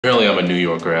Apparently I'm a New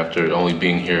Yorker after only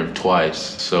being here twice.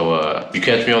 So if you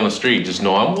catch me on the street, just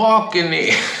know I'm walking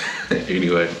it.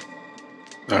 Anyway.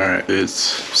 All right, it's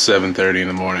 7:30 in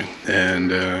the morning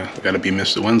and I gotta be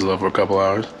Mr. Winslow for a couple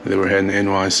hours. Then we're heading to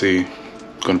NYC.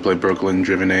 Gonna play Brooklyn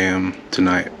Driven AM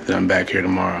tonight. Then I'm back here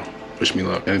tomorrow. Wish me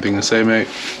luck. Anything to say, mate?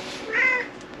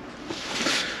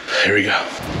 Here we go.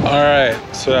 All right,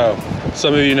 so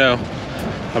some of you know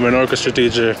I'm an orchestra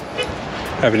teacher.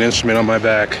 I have an instrument on my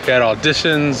back. Had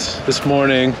auditions this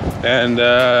morning, and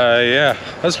yeah,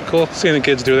 that's cool. Seeing the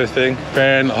kids do their thing.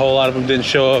 And a whole lot of them didn't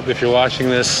show up. If you're watching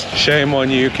this, shame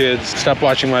on you kids. Stop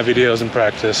watching my videos and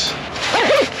practice.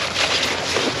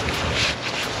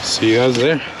 See you guys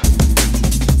there.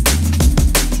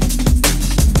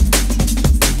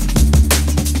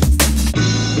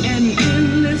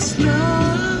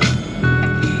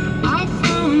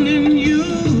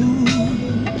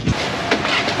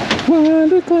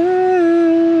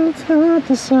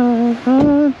 The sun.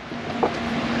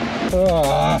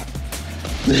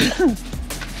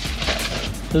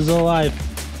 There's a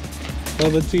life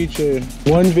of a teacher.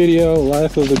 One video,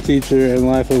 life of a teacher and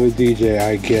life of a DJ,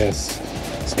 I guess.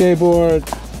 Skateboard,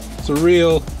 it's a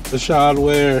reel, the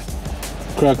Shadware,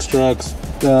 Crux Trucks,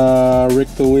 Rick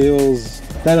the Wheels.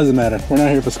 That doesn't matter. We're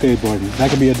not here for skateboarding. That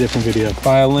could be a different video.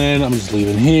 Violin, I'm just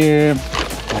leaving here.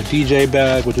 My DJ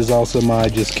bag, which is also my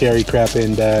just carry crap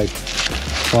in bag.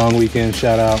 Long weekend,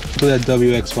 shout out. Look at that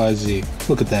WXYZ.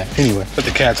 Look at that. Anyway, but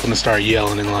the cat's gonna start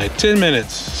yelling in like 10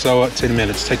 minutes. So 10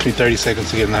 minutes. Takes me 30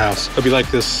 seconds to get in the house. I'll be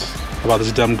like this about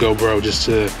this dumb GoPro just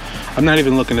to, I'm not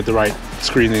even looking at the right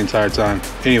screen the entire time.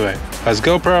 Anyway, that's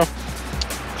GoPro.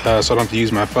 So I don't have to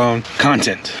use my phone.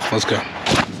 Content. Let's go.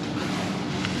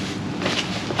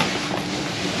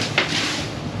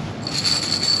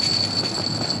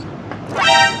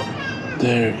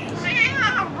 There he is.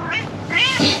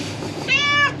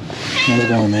 How's it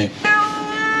going, mate? I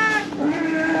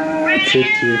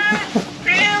tricked you.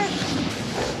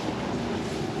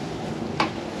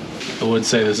 I would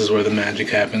say this is where the magic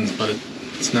happens, but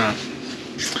it's not.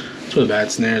 It's where the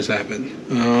bad snares happen.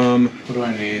 What do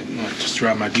I need? I just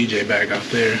dropped my DJ bag out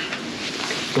there.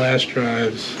 Flash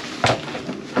drives,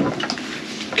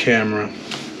 camera,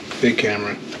 big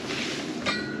camera.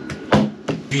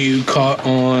 You caught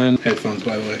on headphones,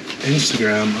 by the way.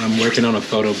 Instagram, I'm working on a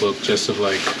photo book just of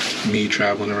like me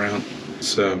traveling around.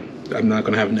 So I'm not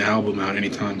gonna have an album out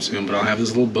anytime soon, but I'll have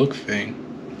this little book thing.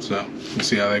 So we'll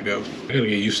see how that goes. I gotta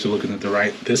get used to looking at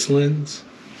this lens,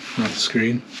 not the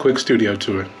screen. Quick studio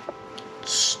tour.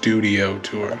 Studio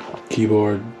tour.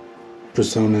 Keyboard,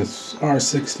 Presonus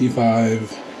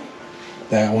R65.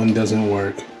 That one doesn't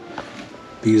work.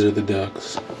 These are the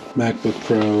ducks. MacBook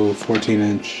Pro,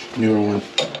 14-inch, newer one.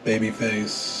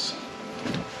 Babyface.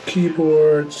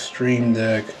 Keyboard, Stream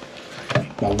Deck.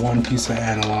 My one piece of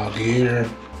analog gear.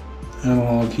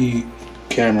 Analog heat.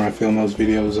 Camera I film those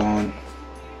videos on.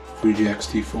 Fuji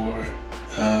X-T4.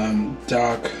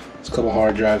 Dock. There's a couple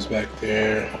hard drives back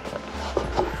there.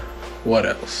 What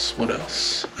else? What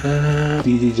else?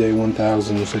 DJJ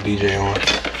 1000 with a DJ on.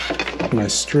 When I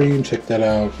stream, check that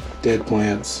out. Dead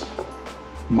Plants.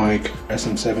 Mic,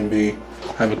 SM7B.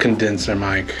 I have a condenser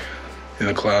mic in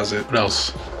the closet. What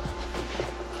else?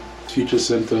 Future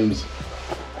Symptoms.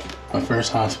 My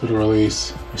first hospital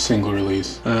release, or single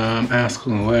release. Ask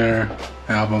and Where,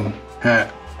 album,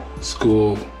 hat,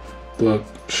 school, book.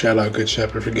 Shout out Good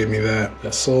Shepherd for giving me that.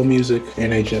 Got Soul Music,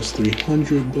 NHS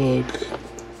 300 book.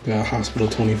 Got Hospital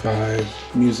 25,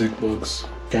 music books,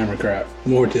 camera crap,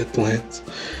 more Dead Plants.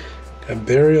 Got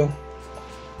Burial.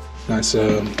 Nice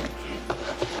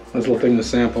little thing to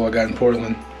sample I got in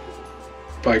Portland.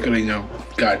 Probably could have,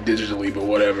 got it digitally, but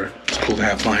whatever. It's cool to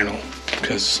have vinyl,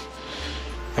 because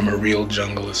I'm a real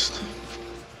junglist.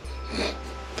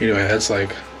 Anyway, that's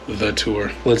like the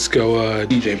tour. Let's go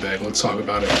DJ bag, let's talk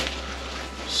about it.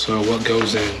 So what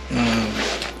goes in?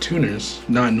 Tuners,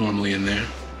 not normally in there,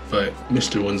 but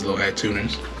Mr. Winslow had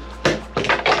tuners.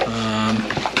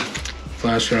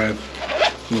 Flash drive,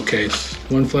 little case.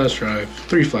 One flash drive,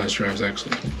 3 flash drives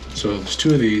actually. So there's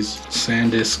 2 of these,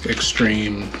 SanDisk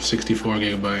Extreme 64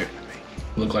 gigabyte,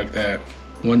 look like that.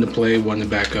 One to play, one to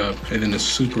back up, and then a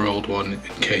super old one in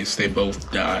case they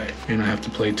both die. And I have to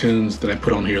play tunes that I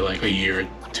put on here like a year,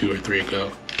 2 or 3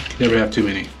 ago. Never have too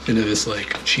many. Into this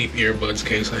like cheap earbuds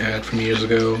case I had from years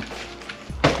ago.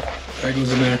 That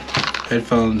goes in there.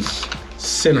 Headphones,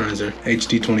 Sennheiser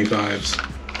HD25s.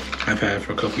 I've had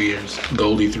for a couple years.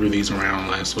 Goldie threw these around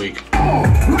last week.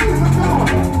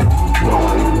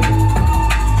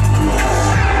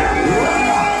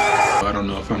 I don't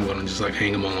know if I'm gonna just like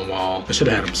hang them on the wall. I should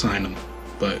have had them sign them,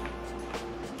 but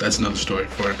that's another story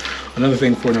for another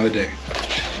thing for another day.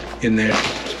 in there.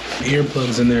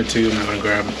 Earplugs in there too, I'm not gonna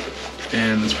grab them.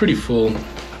 And it's pretty full,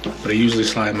 but I usually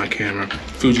slide my camera.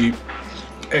 Fuji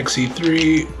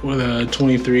XE3 with a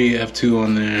 23 f2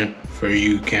 on there for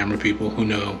you camera people who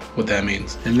know what that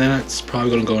means. And that's probably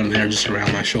gonna go in there just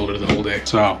around my shoulder the whole day.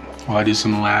 So while I do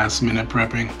some last minute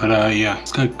prepping, but yeah,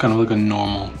 it's kind of like a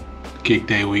normal gig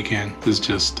day weekend. It's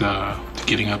just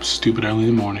getting up stupid early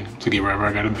in the morning to get wherever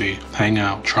I gotta be, hang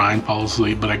out, try and fall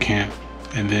asleep, but I can't,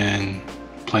 and then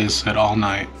play a set all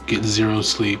night, get 0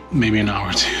 sleep, maybe an hour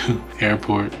or 2,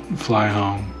 airport, fly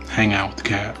home, hang out with the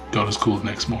cat, go to school the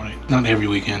next morning. Not every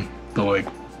weekend, but like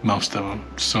most of them.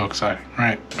 So exciting,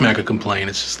 right? I'm not gonna complain,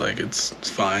 it's just like, it's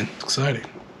fine, it's exciting.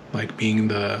 Like being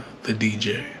the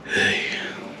DJ. Hey,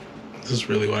 this is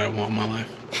really what I want in my life.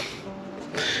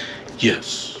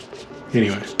 Yes.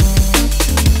 Anyways.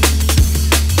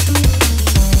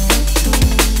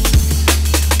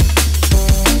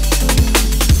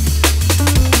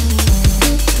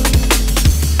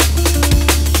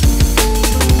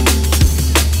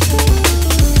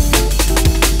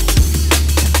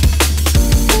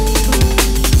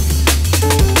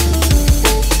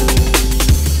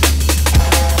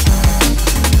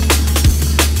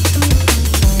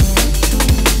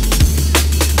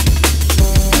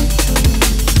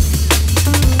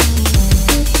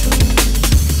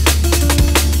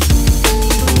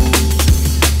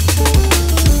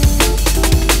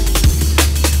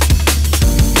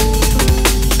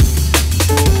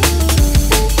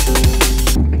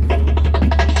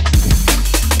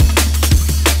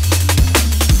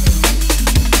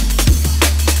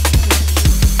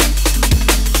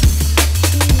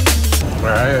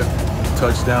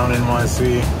 Touchdown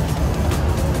NYC.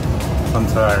 I'm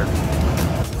tired.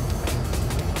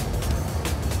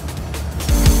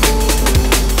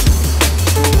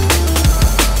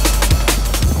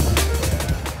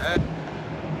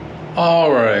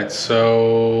 All right,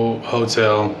 so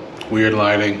hotel, weird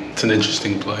lighting. It's an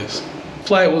interesting place.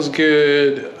 Flight was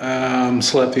good.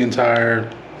 Slept the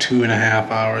entire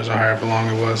 2.5 hours or however long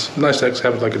it was. Nice to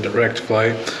have like a direct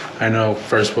flight. I know,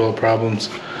 first world problems.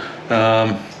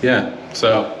 Yeah,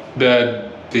 so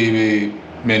bed, TV,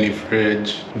 mini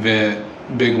fridge, vent,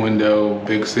 big window,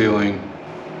 big ceiling.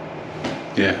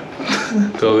 Yeah,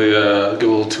 totally give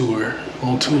a little tour,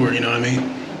 you know what I mean?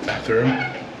 Bathroom.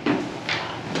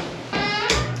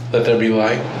 Let there be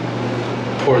light.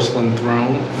 Porcelain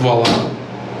throne, voila.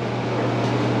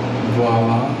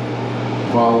 Voila,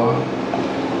 voila.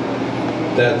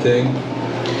 That thing.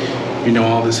 You know,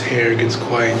 all this hair gets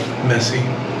quite messy,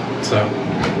 so.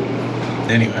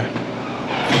 Anyway,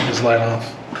 just light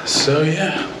off. So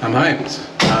yeah, I'm hyped.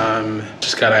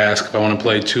 Just gotta ask if I want to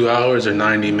play 2 hours or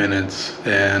 90 minutes,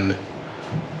 and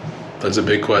that's a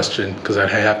big question because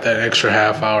that extra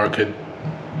half hour could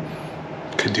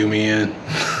do me in.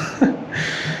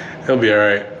 It'll be all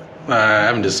right. I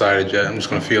haven't decided yet. I'm just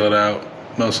gonna feel it out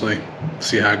mostly,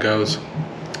 see how it goes.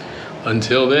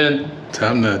 Until then,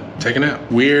 time to take a nap.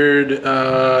 Weird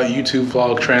YouTube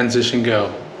vlog transition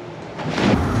go.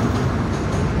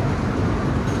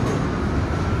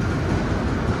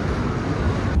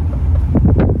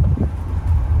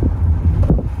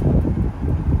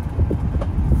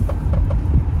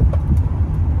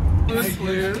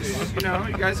 You know,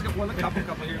 you guys won a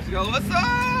couple years ago. What's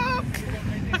up?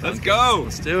 Let's go.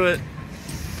 Let's do it.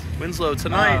 Winslow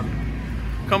tonight.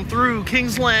 Come through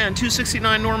Kingsland,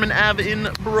 269 Norman Ave in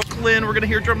Brooklyn. We're gonna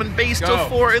hear drum and bass till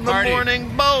 4 in the morning.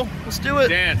 Bo, let's do it.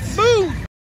 Dance. Boom.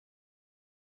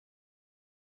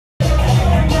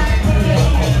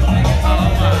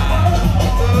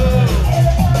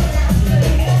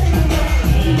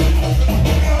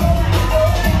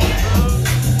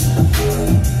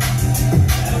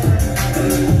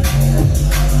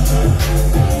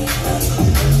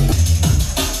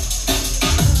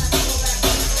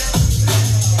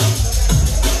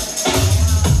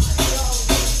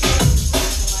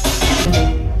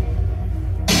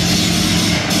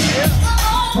 Yeah.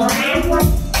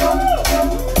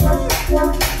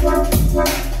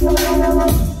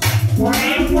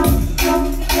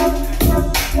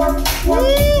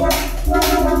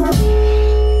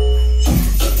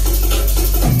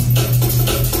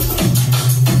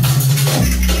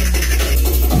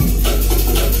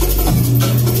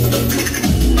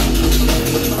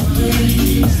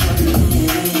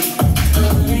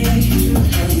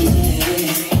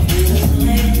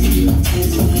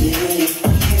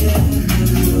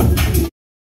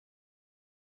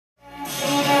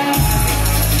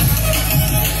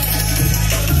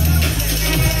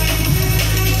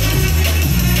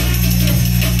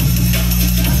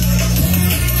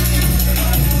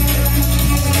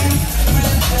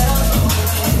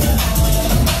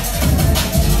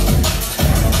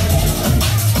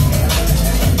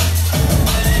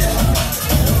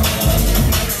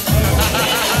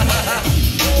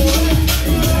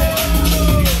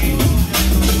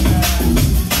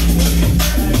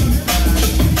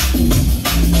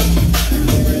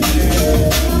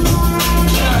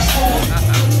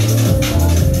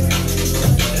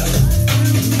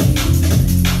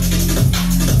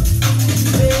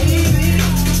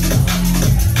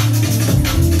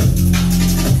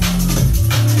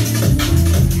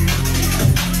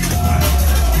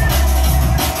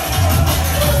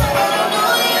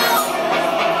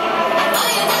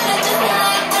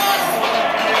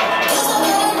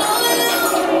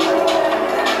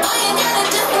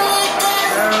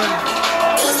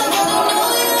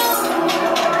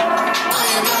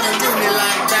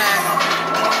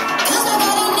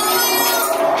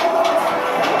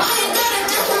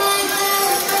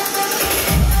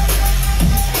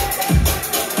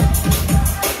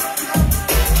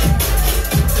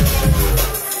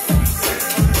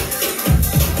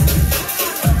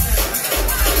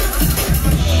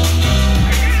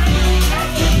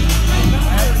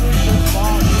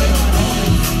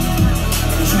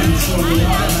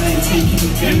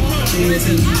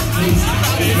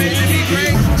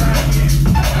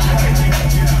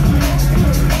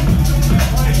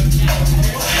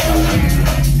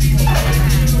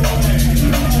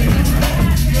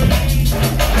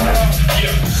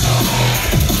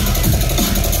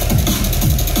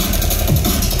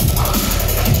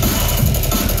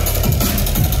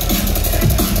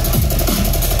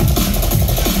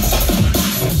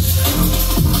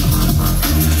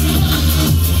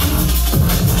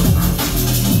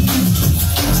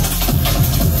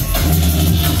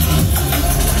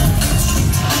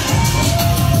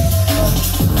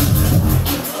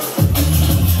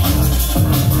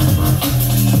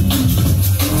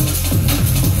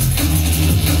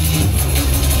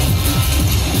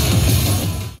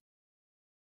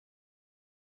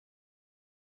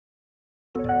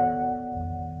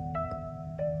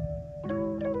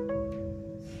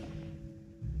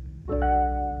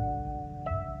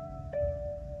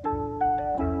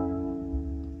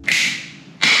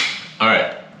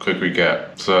 Quick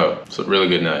recap. So it's a really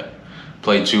good night.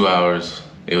 Played 2 hours.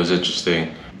 It was interesting.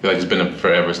 I feel like it's been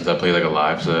forever since I played like a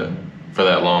live set for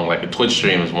that long. Like a Twitch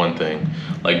stream is one thing.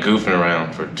 Like goofing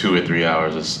around for 2 or 3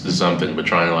 hours is something, but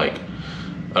trying to like,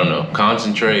 I don't know,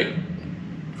 concentrate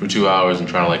for 2 hours and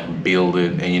trying to like build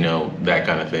it and you know, that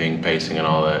kind of thing, pacing and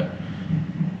all that.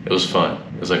 It was fun.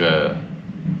 It was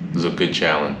a good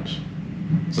challenge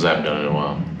since I haven't done it in a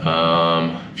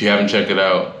while. If you haven't checked it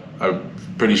out, I'm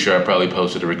pretty sure I probably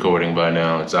posted a recording by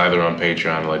now. It's either on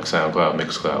Patreon or like SoundCloud,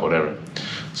 Mixcloud, whatever.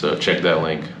 So check that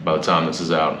link by the time this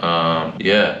is out.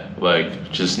 Yeah,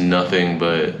 like just nothing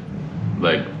but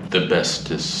like the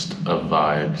bestest of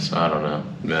vibes. I don't know,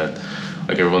 man.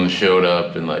 Like everyone that showed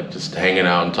up and like just hanging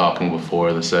out and talking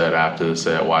before the set, after the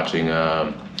set, watching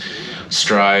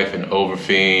Strife and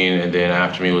Overfiend, and then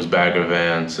after me was Bagger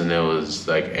Vance, and it was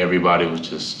like everybody was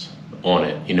just on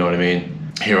it, you know what I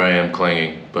mean? Here I am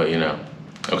clanging, but you know.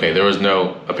 Okay,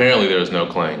 apparently there was no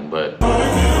clang, but.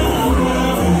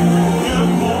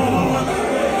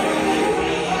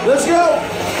 Let's go!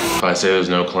 If I say there's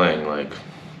no clang, like,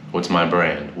 what's my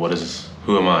brand?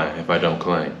 Who am I if I don't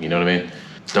clang, you know what I mean?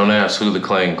 Don't ask who the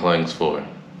clang clangs for.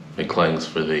 It clangs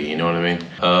for thee, you know what I mean?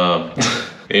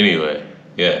 Anyway,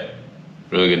 yeah,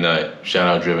 really good night. Shout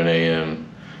out Driven AM,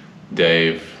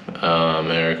 Dave,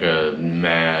 Erica,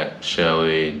 Matt,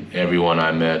 Shelly, everyone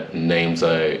I met, names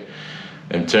I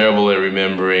am terrible at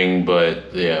remembering,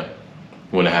 but yeah,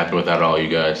 wouldn't have happened without all you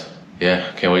guys. Yeah,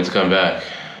 can't wait to come back.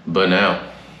 But now,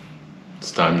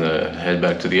 it's time to head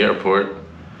back to the airport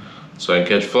so I can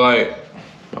catch a flight.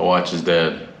 My watch is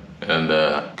dead, and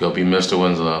go be Mr.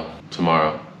 Winslow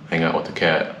tomorrow. Hang out with the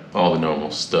cat, all the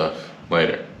normal stuff.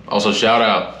 Later. Also, shout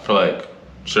out for like,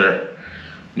 sure,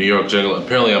 New York jungle.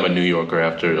 Apparently I'm a New Yorker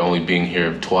after only being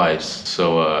here twice.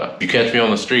 So if you catch me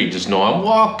on the street, just know I'm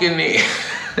walking it.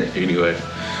 Anyway,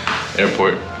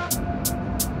 airport.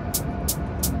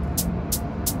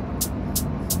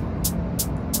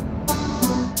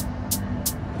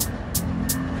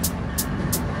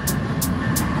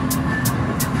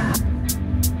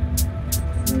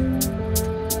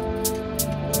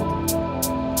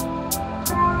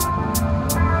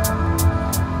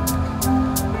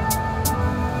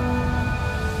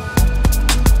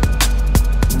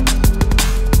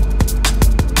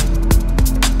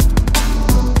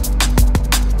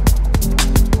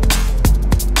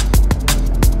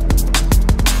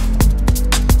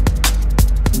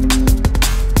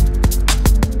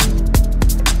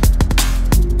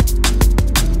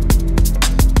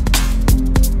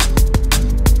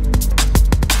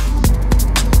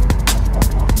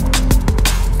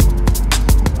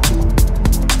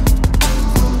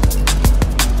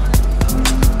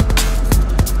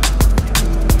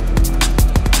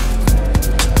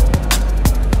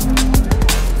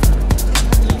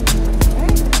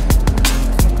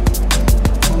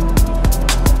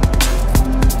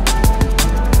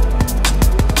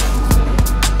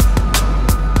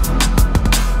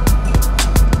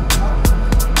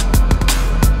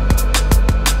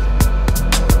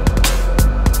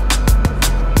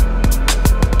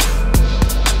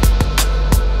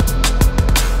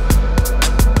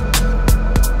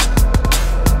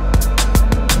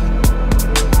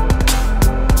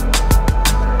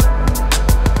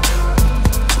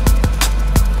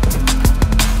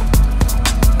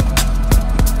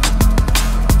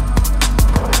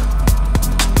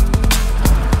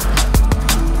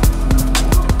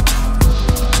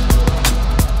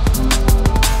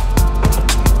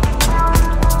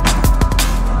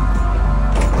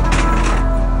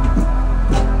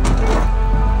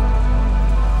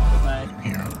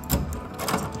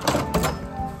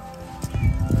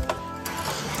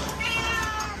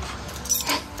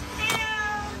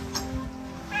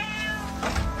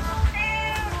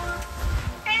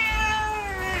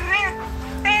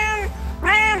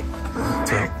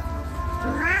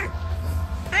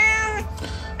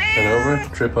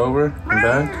 over? Trip over and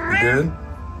back? You good?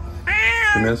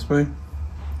 You miss me?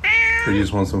 Or you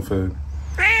just want some food?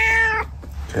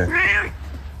 Okay.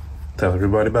 Tell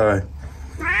everybody bye.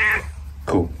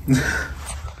 Cool.